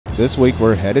This week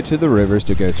we're headed to the rivers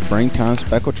to go springtime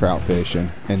speckled trout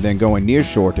fishing and then going near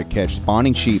shore to catch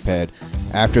spawning sheephead.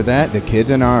 After that, the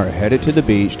kids and I are headed to the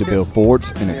beach to build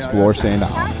forts and explore Sand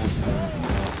Island.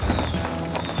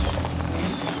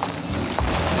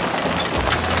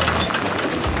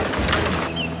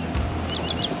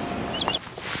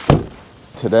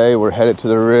 Today we're headed to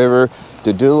the river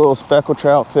to do a little speckled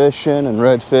trout fishing and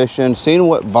red fishing, seeing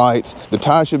what bites. The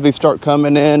tide should start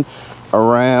coming in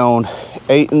around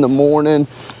 8 in the morning,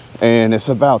 and it's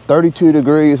about 32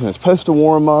 degrees and it's supposed to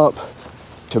warm up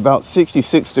to about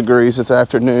 66 degrees this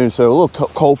afternoon. So a little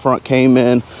cold front came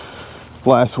in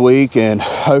last week, and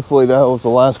hopefully that was the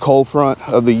last cold front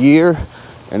of the year,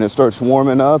 and it starts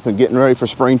warming up and getting ready for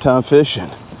springtime fishing.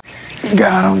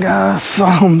 Got him, guys.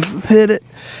 Saw him hit it.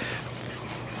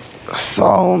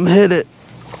 Saw him hit it.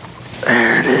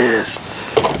 There it is.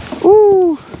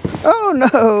 Ooh. Oh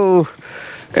no.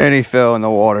 And he fell in the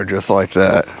water just like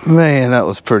that. Man, that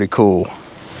was pretty cool.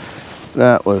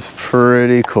 That was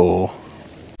pretty cool.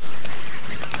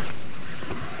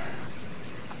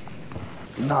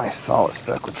 Nice solid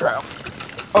speckled trout.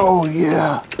 Oh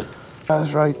yeah.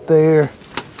 Guys, right there.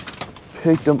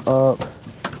 Picked them up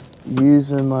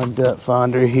using my depth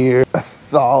finder here. A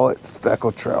solid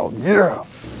speckled trout. Yeah.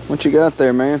 What you got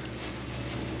there, man?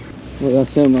 Well,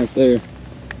 that's him right there.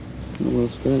 A little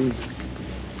screens.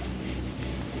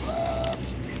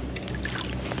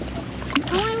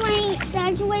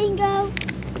 Dr. Wayne go.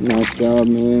 Nice job,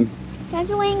 man.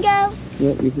 Dr. Wayne go.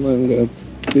 Yep, you can let him go.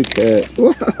 Good catch.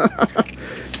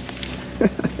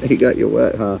 He got you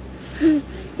wet, huh?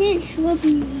 He's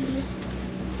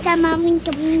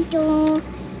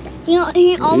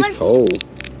cold.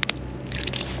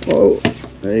 Whoa.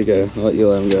 There you go. I'll let you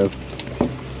let him go.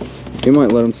 He might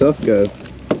let himself go.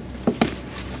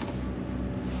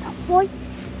 Boy,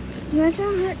 you're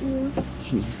gonna hurt you.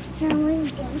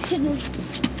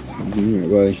 Alright,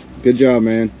 buddy. Good job,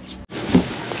 man.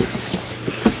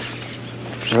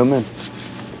 Roman.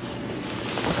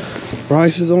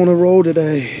 Bryce is on a roll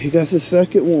today. He got his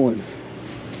second one.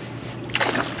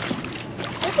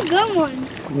 That's a good one.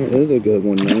 That is a good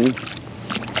one, man.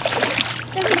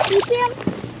 Does it keep him?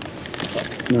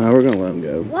 No, we're gonna let him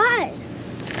go. Why?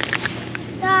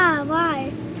 Ah,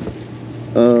 why?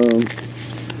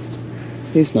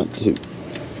 He's not too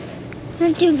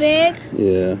big.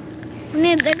 Yeah.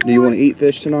 Do you want to eat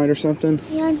fish tonight or something?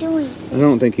 Yeah, I'm doing. I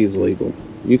don't think he's legal.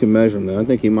 You can measure him though. I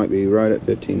think he might be right at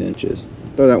 15 inches.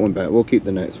 Throw that one back. We'll keep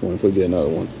the next one if we get another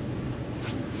one.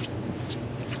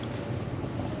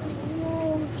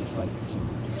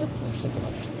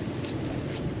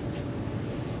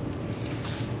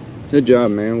 Good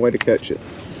job, man. Way to catch it.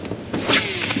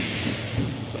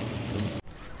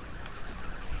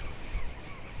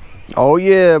 Oh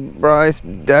yeah, Bryce.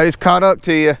 Daddy's caught up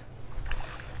to you.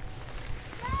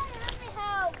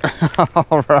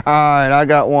 All right, I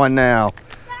got one now.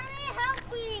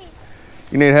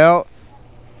 You need help?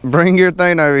 Bring your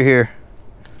thing over here.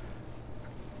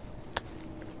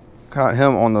 Caught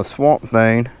him on the swamp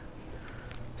thing.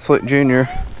 Slick Junior.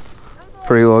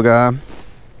 Pretty little guy.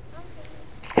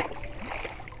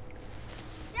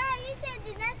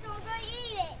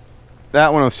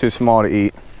 That one was too small to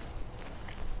eat.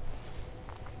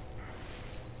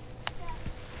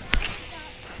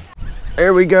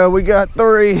 There we go, we got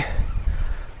 3.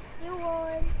 You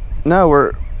won. No,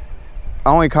 I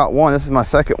only caught one. This is my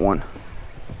second one.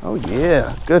 Oh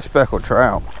yeah, good speckled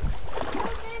trout.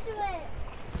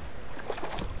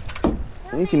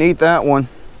 You can eat that one.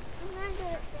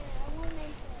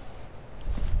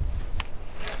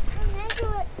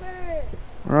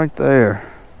 Right there.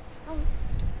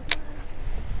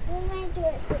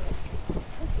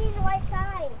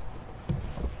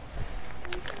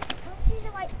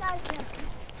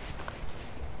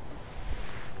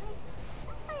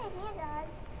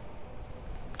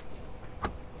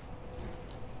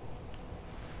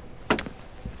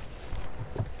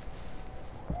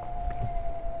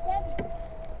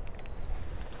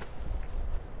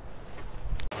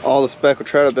 All the speckled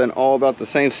trout have been all about the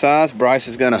same size. Bryce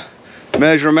is gonna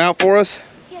measure them out for us.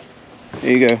 Yep.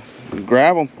 There you go.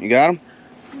 Grab them. You got them?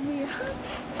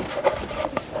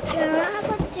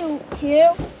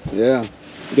 Yeah. Yeah.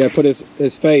 You gotta put his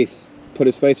face. Put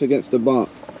his face against the bump.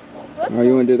 All right,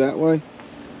 you wanna do that way?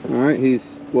 All right,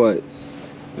 he's what?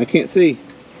 I can't see.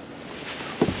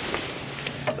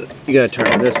 You gotta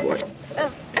turn him this way.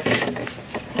 Oh.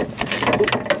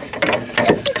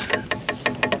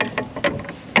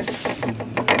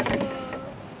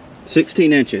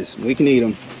 16 inches. We can eat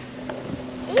them.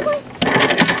 You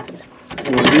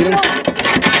want to eat them?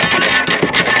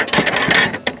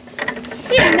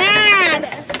 He's mad.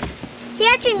 He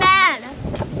actually mad.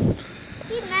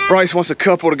 He's mad. Bryce wants a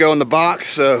couple to go in the box,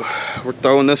 so we're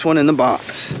throwing this one in the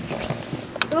box.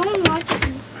 Don't watch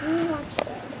him. Don't watch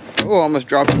him. Oh, I almost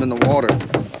dropped him in the water.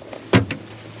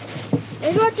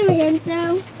 Let's watch my hands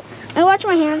though. I watch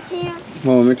my hands here.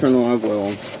 Oh, let me turn the live well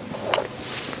on.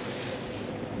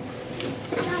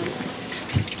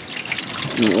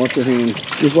 Watch your hands.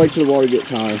 Just wait till the water gets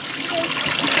high.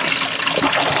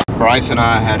 Bryce and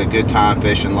I had a good time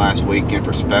fishing last weekend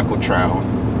for speckled trout.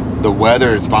 The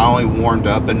weather has finally warmed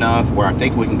up enough where I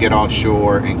think we can get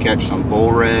offshore and catch some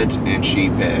bull reds and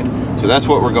sheephead. So that's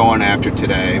what we're going after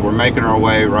today. We're making our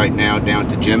way right now down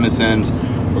to Jamison's.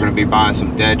 We're going to be buying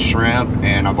some dead shrimp,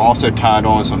 and I've also tied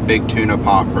on some big tuna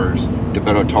poppers to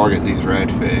better target these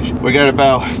redfish. We got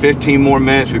about 15 more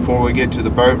minutes before we get to the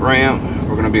boat ramp.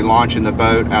 We're going to be launching the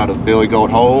boat out of Billy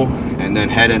Gold Hole and then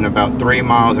heading about 3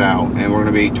 miles out, and we're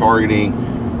going to be targeting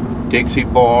Dixie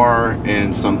Bar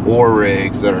and some oar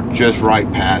rigs that are just right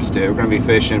past it. We're going to be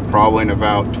fishing probably in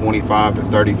about 25 to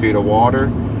 30 feet of water.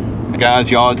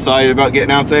 Guys, y'all excited about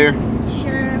getting out there?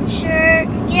 Sure.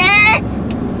 Yes.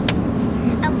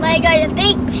 I'm ready to go to the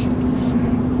beach.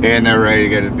 And they're ready to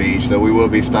go to the beach, so we will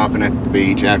be stopping at the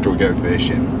beach after we go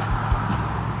fishing.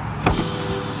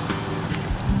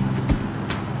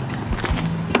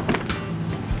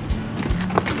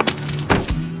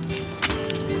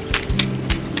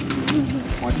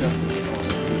 Watch out.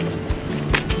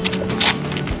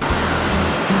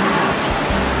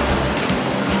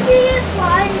 Here's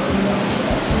flies.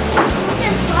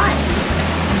 Here's flies.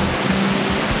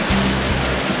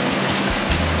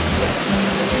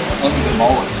 Look at the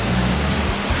mullets.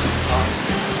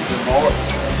 The mullet.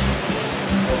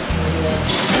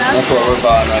 That's what we're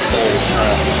buying right there.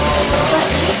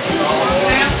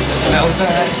 Smell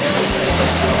that?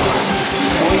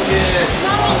 We get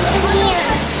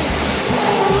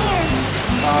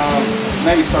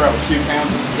maybe start out with 2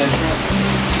 pounds of dead shrimp.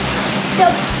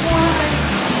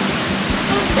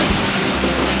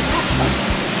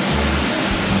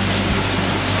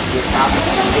 Good time.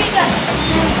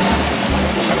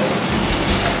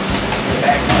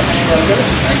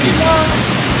 Thank you.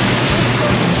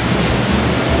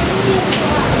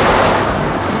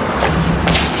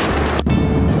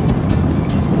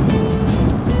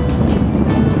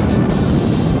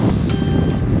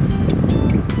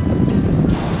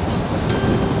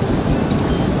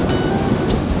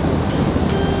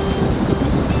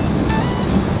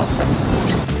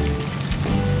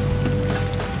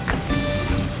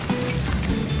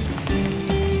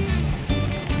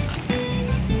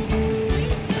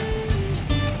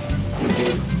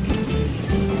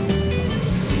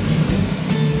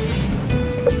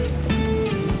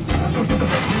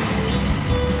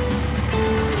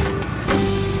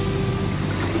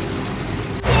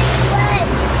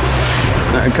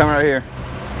 Come right here.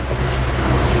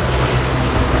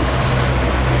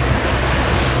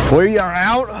 We are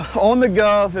out on the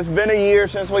Gulf. It's been a year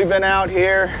since we've been out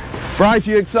here. Bryce,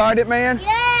 you excited, man?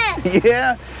 Yes.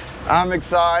 Yeah, I'm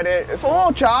excited. It's a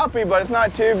little choppy, but it's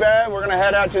not too bad. We're gonna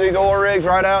head out to these oil rigs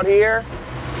right out here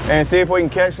and see if we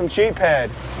can catch some sheephead.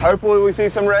 Hopefully we see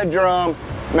some red drum,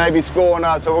 maybe schooling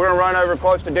up. So we're gonna run over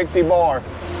close to Dixie Bar.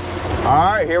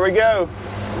 All right, here we go.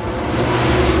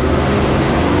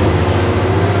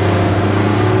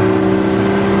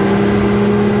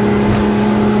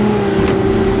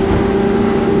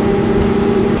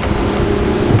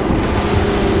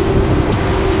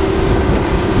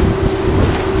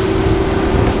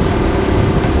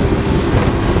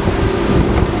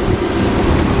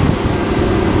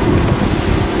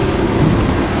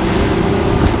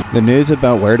 The news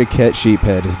about where to catch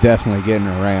sheephead is definitely getting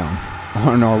around.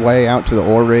 On our way out to the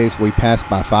oil rigs, we passed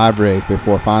by 5 rigs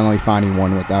before finally finding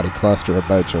one without a cluster of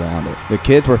boats around it. The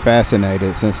kids were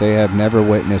fascinated since they have never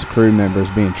witnessed crew members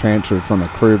being transferred from a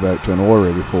crew boat to an oil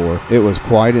rig before. It was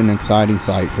quite an exciting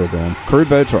sight for them. Crew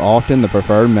boats are often the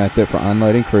preferred method for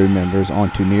unloading crew members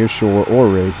onto near-shore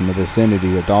oil rigs in the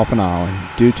vicinity of Dauphin Island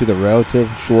due to the relative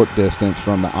short distance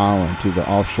from the island to the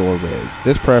offshore rigs.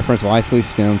 This preference likely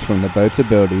stems from the boat's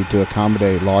ability to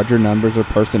accommodate larger numbers of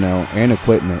personnel and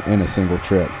equipment in a single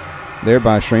trip,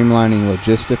 thereby streamlining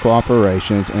logistical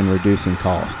operations and reducing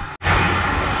cost.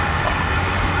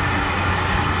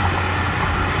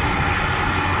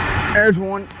 There's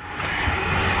one.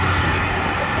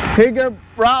 Here you go,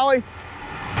 Riley.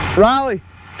 Riley,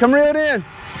 come reel it in.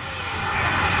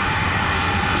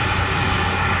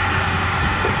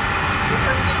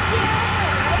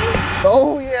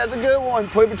 Oh yeah, it's a good one.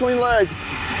 Put it between legs.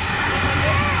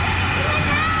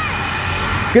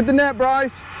 Get the net,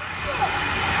 Bryce.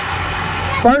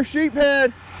 First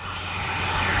sheephead.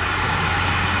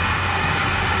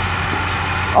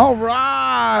 All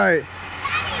right.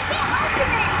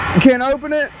 You can't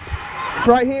open it? It's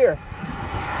right here.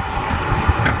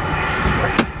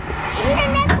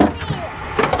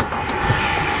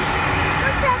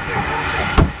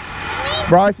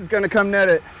 Bryce is gonna come net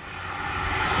it.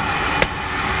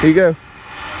 Here you go.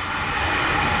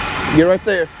 Get right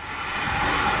there.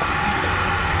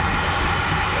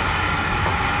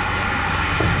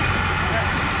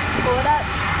 Pull it up.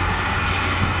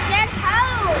 Get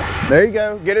hose. There you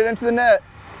go. Get it into the net.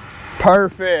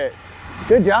 Perfect.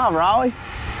 Good job, Raleigh.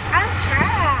 I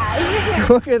tried.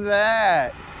 Look at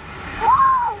that.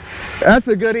 Whoa. That's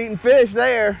a good eating fish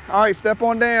there. All right, step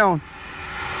on down.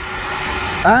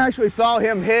 I actually saw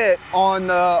him hit on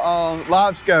the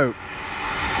live scope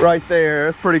right there.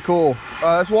 That's pretty cool.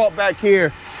 Let's walk back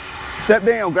here. Step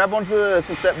down, grab onto this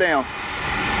and step down.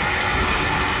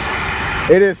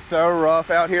 It is so rough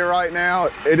out here right now.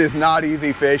 It is not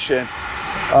easy fishing.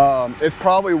 It's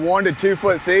probably 1 to 2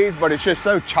 foot seas, but it's just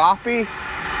so choppy.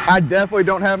 I definitely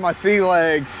don't have my sea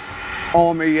legs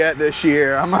on me yet this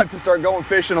year. I'm about to start going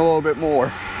fishing a little bit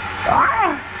more.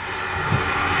 Ah!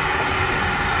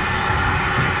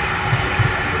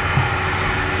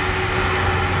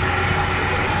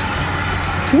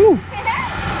 Whew.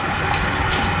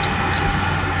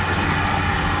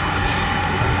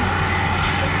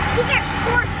 You got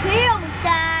short tails,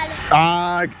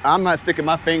 Dad. I'm not sticking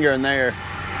my finger in there.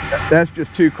 That's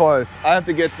just too close. I have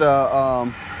to get the,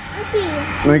 Let's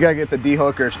see. we gotta get the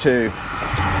D-hookers too.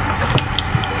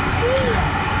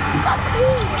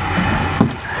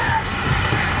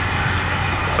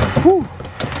 Whew.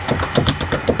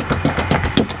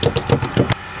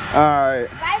 All right,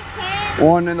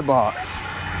 one in the box.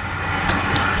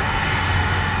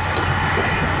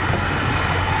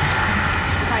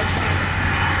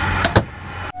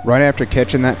 Right after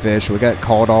catching that fish, we got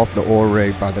called off the oil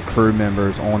rig by the crew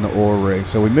members on the oil rig.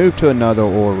 So we moved to another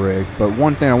oil rig. But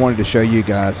one thing I wanted to show you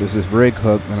guys is this rig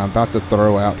hook that I'm about to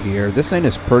throw out here. This thing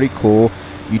is pretty cool.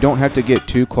 You don't have to get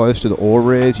too close to the oil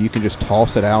rigs. You can just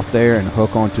toss it out there and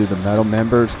hook onto the metal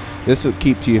members. This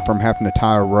keeps you from having to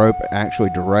tie a rope actually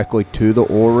directly to the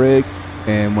oil rig.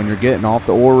 And when you're getting off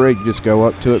the oil rig, you just go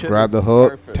up to it, grab the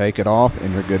hook, take it off,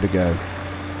 and you're good to go.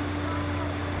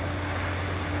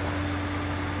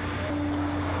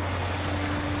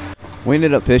 We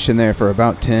ended up fishing there for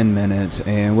about 10 minutes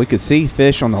and we could see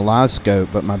fish on the live scope,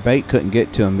 but my bait couldn't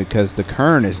get to them because the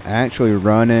current is actually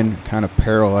running kind of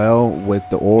parallel with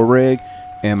the oil rig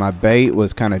and my bait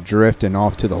was kind of drifting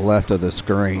off to the left of the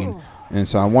screen. And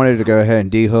so I wanted to go ahead and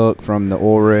de-hook from the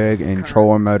oil rig and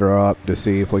trolling motor up to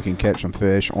see if we can catch some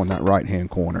fish on that right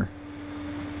hand corner.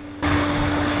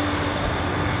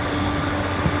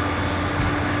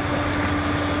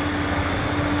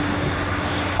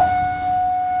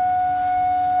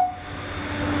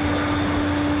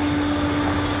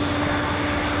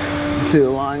 See the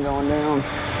line going down?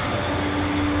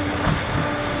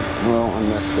 Well, I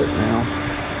missed it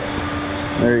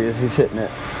now. There he is, he's hitting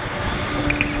it.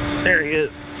 There he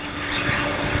is.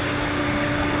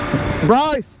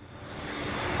 Bryce!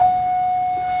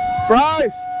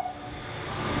 Bryce!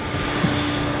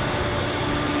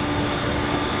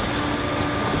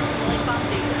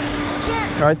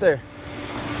 Right there.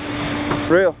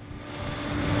 Real.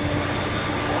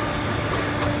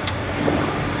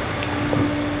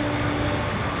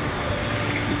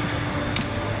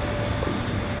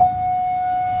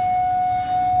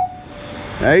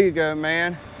 There you go,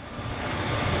 man.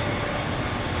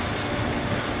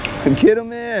 Get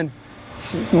him in.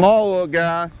 Small little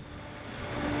guy.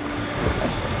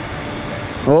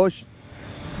 Oh, I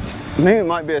think it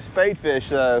might be a spadefish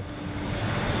though.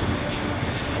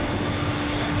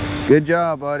 Good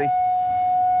job, buddy.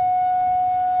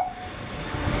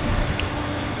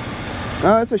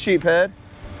 Oh, it's a sheephead.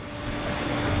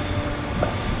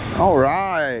 All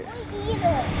right.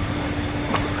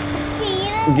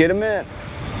 Get him in.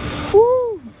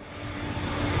 Woo!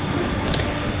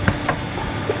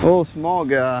 Little small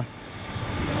guy.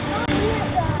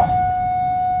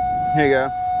 Here you go.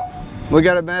 We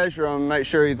got to measure him and make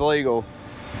sure he's legal.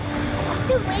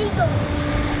 It's illegal.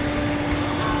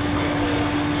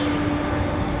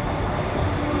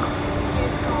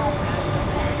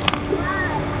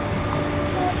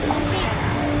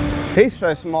 He's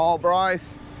so small,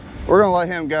 Bryce. We're gonna let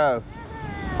him go.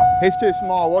 He's too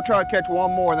small. We'll try to catch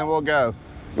one more and then we'll go.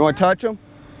 You want to touch him?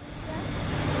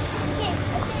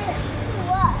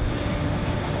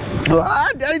 Ah,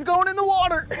 Daddy's going in the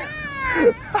water.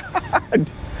 I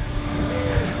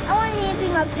want him to be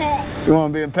my pet. You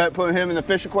want to be a pet, put him in the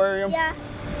fish aquarium? Yeah.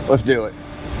 Let's do it.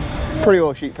 Pretty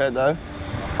little sheephead though.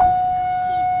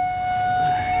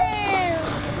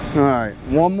 All right,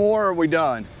 one more or are we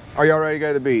done? Are y'all ready to go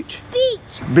to the beach?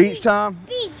 Beach. Beach time?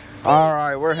 Beach. All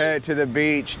right, we're headed to the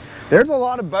beach. There's a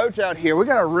lot of boats out here. We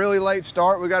got a really late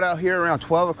start. We got out here around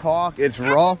 12 o'clock. It's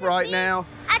rough right now.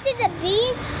 After the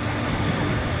beach,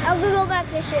 I'm gonna go back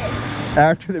fishing.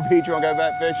 After the beach, we'll go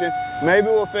back fishing. Maybe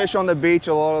we'll fish on the beach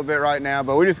a little bit right now,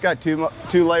 but we just got too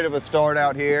late of a start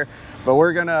out here. But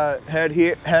we're gonna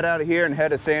head out of here and head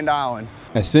to Sand Island.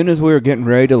 As soon as we were getting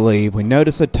ready to leave, we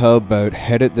noticed a tugboat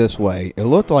headed this way. It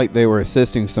looked like they were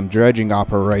assisting some dredging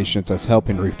operations that's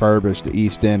helping refurbish the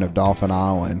east end of Dauphin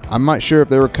Island. I'm not sure if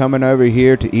they were coming over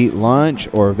here to eat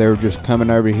lunch or if they were just coming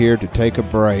over here to take a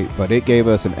break, but it gave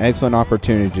us an excellent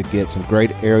opportunity to get some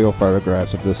great aerial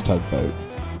photographs of this tugboat.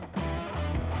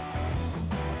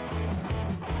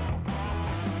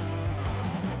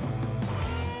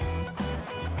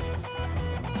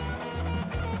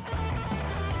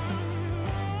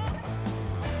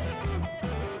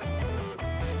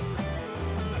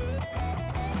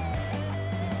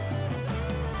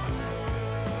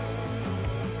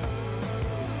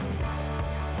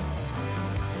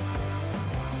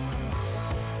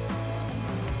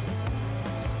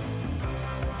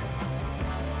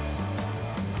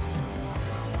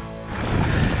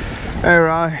 Hey,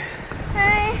 Rye.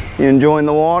 Hey. You enjoying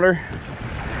the water?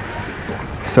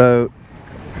 So,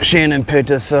 Shannon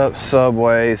picked us up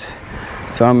Subways.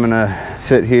 So I'm gonna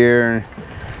sit here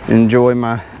and enjoy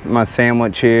my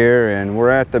sandwich here, and we're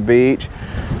at the beach.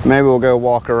 Maybe we'll go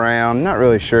walk around. Not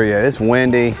really sure yet. It's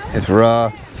windy, it's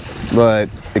rough, but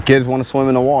the kids want to swim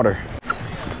in the water.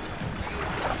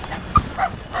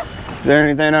 Is there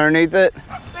anything underneath it?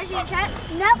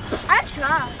 Nope, I'm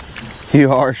strong.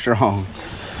 You are strong.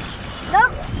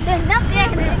 Nope, there's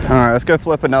nothing. All right, let's go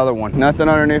flip another one. Nothing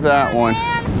underneath that one.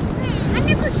 I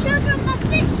never showed them my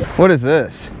fish. What is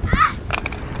this? That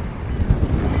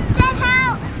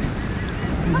how?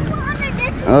 Look under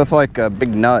this. Oh, that's like a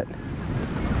big nut.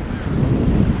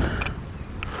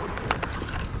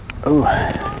 Oh,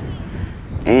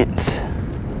 ants.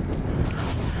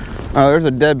 Oh, there's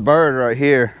a dead bird right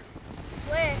here.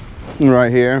 Where?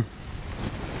 Right here.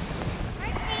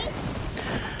 I see.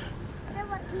 There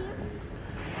one here.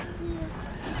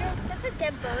 Here. That's a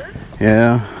dead bird.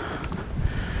 Yeah.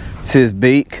 See his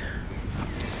beak?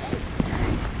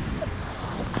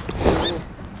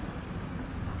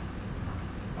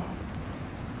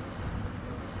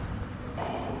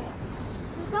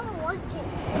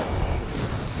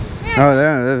 Oh,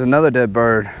 there's another dead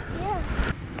bird. Yeah.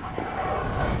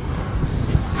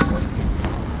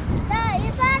 Dad,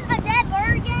 you found a dead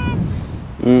bird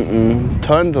again?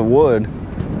 Tons of wood.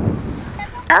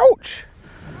 Ouch!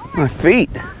 My feet.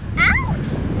 Ouch!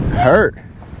 Hurt.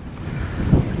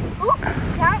 Ooh,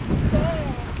 that's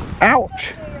scared.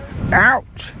 Ouch!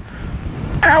 Ouch!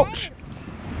 Ouch!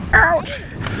 Ouch!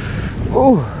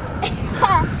 Ooh,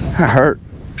 that hurt.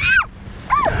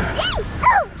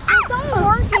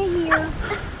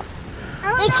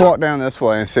 Let's walk down this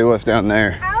way and see what's down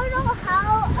there. I don't know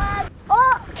how.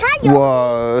 Oh, can you?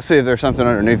 Whoa, let's see if there's something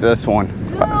underneath this one.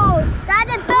 No,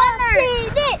 that's a winner.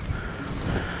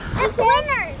 It's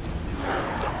winner.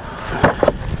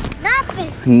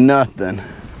 Nothing. Nothing.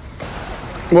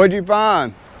 What'd you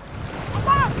find? I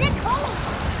found a big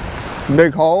hole.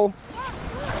 Big hole?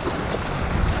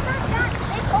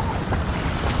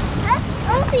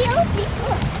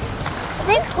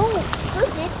 Big hole. Who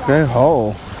did that? Big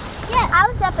hole. Yeah, I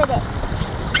was up in it.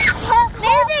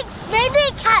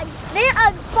 Maybe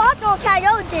a fox or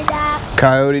coyote did that.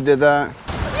 Coyote did that?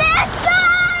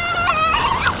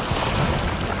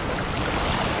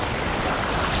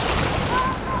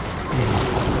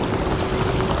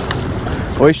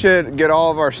 We should get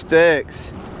all of our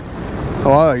sticks.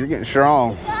 Oh, you're getting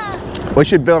strong. We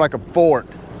should build like a fort.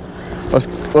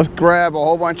 Let's grab a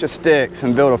whole bunch of sticks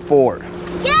and build a fort.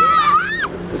 Yeah!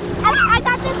 I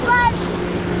got this one.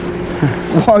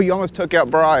 Whoa, you almost took out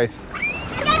Bryce.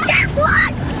 I got that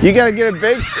one. You gotta get a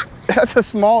big stick. That's a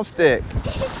small stick.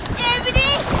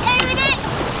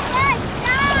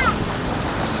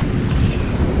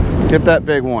 Get that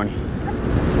big one.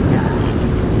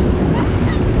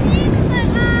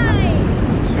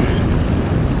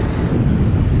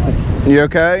 You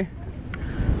okay?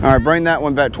 All right, bring that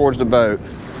one back towards the boat.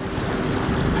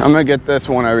 I'm gonna get this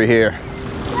one over here.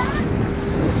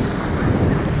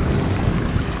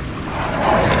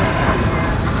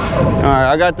 All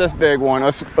right, I got this big one.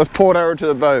 Let's pull it over to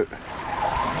the boat.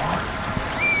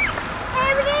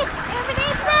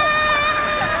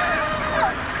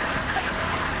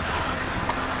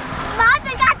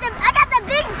 I got the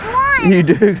biggest one. You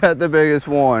do got the biggest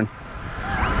one.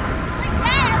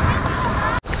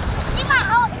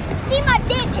 See my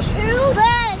dick is huge.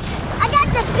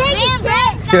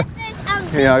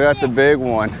 Yeah, I got the big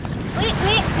one.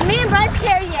 Me and Bryce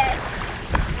carry it.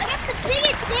 I got the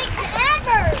biggest stick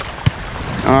ever.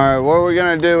 All right, what are we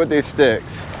gonna do with these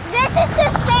sticks? This is the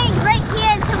sink right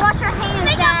here to wash our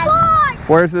hands, Dad.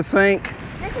 Where's the sink?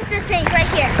 This is the sink right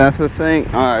here. That's the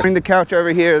sink. All right, bring the couch over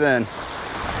here then.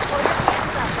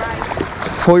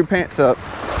 Pull your pants up.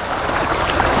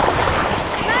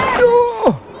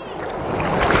 Oh.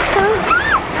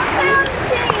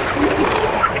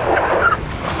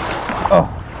 Oh.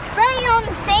 Right on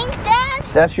the sink, Dad?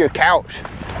 That's your couch,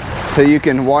 so you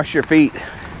can wash your feet.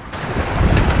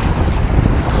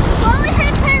 Well, we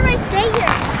had to put it right there.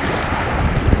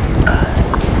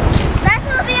 That's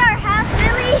gonna be our house,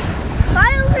 really? Why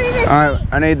over this? All right,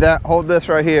 I need that. Hold this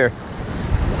right here.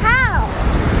 How?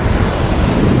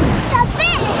 The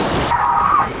fish.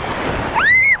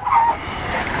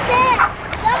 Dad,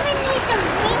 don't we need to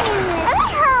clean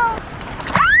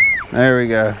this? There we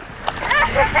go.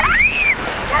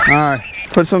 All right,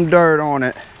 put some dirt on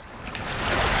it.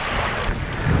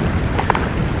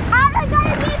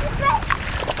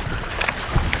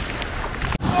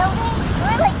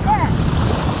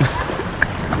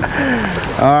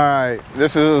 All right,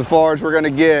 this is as far as we're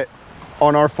gonna get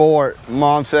on our fort.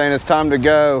 Mom's saying it's time to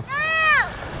go.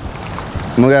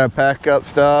 We gotta pack up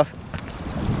stuff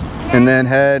and then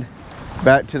head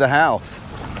back to the house.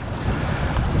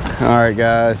 All right,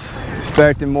 guys,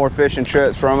 expecting more fishing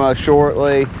trips from us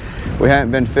shortly. We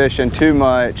haven't been fishing too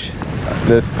much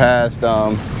this past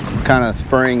kind of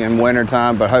spring and winter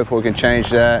time, but hopefully we can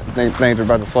change that. I think things are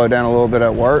about to slow down a little bit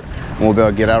at work and we'll be able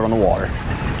to get out on the water.